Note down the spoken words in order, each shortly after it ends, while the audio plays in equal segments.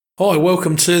Hi,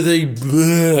 welcome to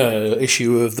the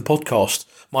issue of the podcast.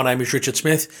 My name is Richard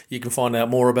Smith. You can find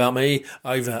out more about me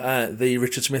over at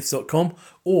therichardsmith.com,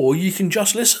 or you can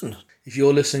just listen. If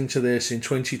you're listening to this in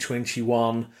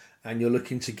 2021 and you're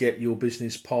looking to get your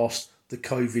business past the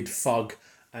COVID fug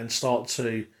and start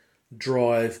to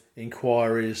drive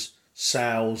inquiries,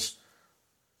 sales,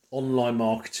 online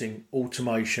marketing,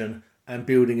 automation, and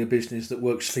building a business that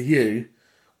works for you,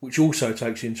 which also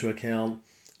takes into account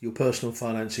your personal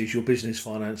finances, your business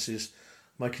finances,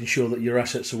 making sure that your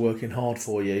assets are working hard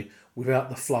for you without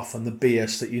the fluff and the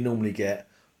BS that you normally get,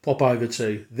 pop over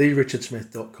to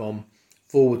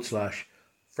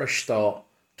therichardsmith.com/fresh start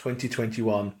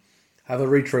 2021. Have a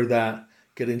read through that.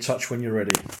 Get in touch when you're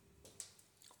ready.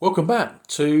 Welcome back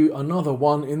to another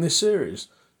one in this series.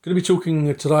 Going to be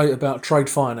talking today about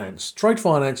trade finance. Trade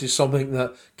finance is something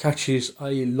that catches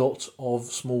a lot of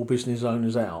small business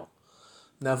owners out.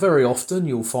 Now, very often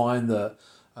you'll find that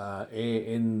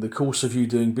in the course of you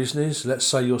doing business, let's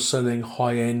say you're selling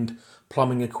high-end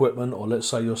plumbing equipment, or let's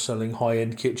say you're selling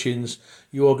high-end kitchens,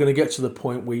 you are going to get to the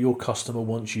point where your customer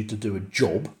wants you to do a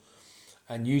job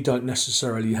and you don't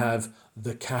necessarily have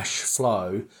the cash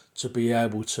flow to be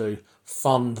able to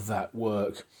fund that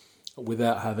work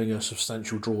without having a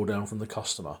substantial drawdown from the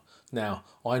customer. Now,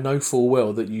 I know full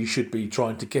well that you should be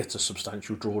trying to get a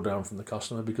substantial drawdown from the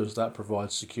customer because that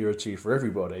provides security for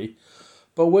everybody.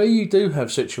 But where you do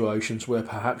have situations where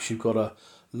perhaps you've got a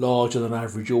larger than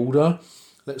average order,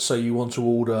 let's say you want to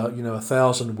order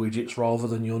 1,000 widgets rather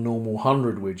than your normal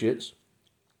 100 widgets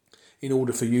in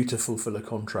order for you to fulfill a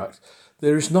contract,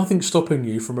 there is nothing stopping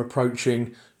you from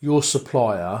approaching your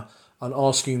supplier and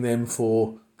asking them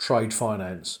for trade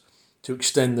finance, to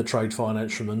extend the trade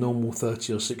finance from the normal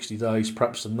 30 or 60 days,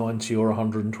 perhaps to 90 or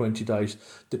 120 days,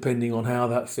 depending on how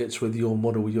that fits with your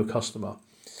model with your customer.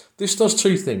 This does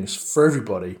two things for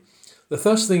everybody. The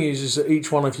first thing is that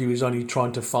each one of you is only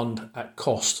trying to fund at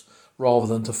cost rather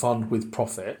than to fund with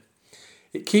profit.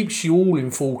 It keeps you all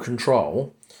in full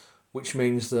control, which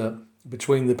means that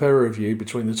between the pair of you,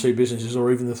 between the two businesses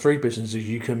or even the three businesses,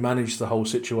 you can manage the whole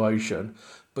situation.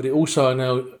 But it also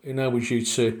enables you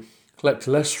to collect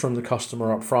less from the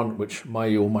customer up front, which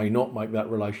may or may not make that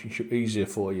relationship easier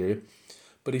for you.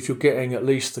 But if you're getting at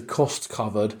least the cost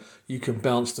covered, you can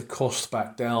bounce the cost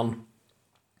back down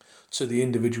to the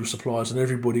individual suppliers and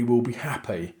everybody will be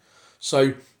happy.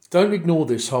 So don't ignore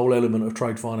this whole element of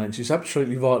trade finance. It's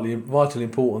absolutely vitally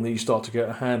important that you start to get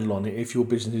a handle on it if your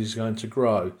business is going to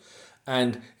grow.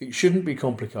 And it shouldn't be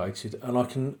complicated. And I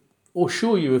can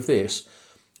assure you of this,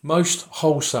 most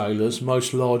wholesalers,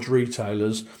 most large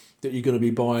retailers that you're going to be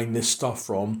buying this stuff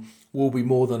from will be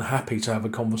more than happy to have a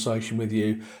conversation with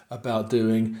you about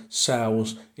doing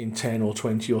sales in 10 or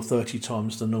 20 or 30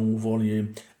 times the normal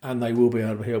volume, and they will be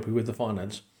able to help you with the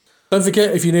finance. Don't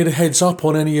forget, if you need a heads up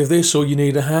on any of this or you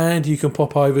need a hand, you can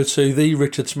pop over to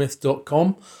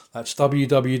therichardsmith.com. That's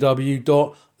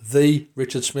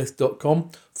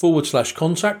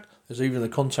www.therichardsmith.com/contact. There's even the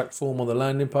contact form on the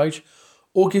landing page.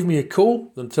 Or give me a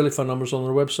call. The telephone number's on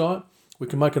the website. We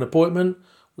can make an appointment.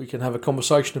 We can have a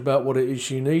conversation about what it is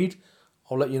you need.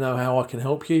 I'll let you know how I can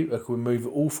help you. I can move it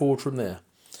all forward from there.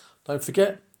 Don't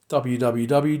forget,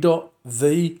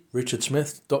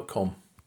 www.therichardsmith.com.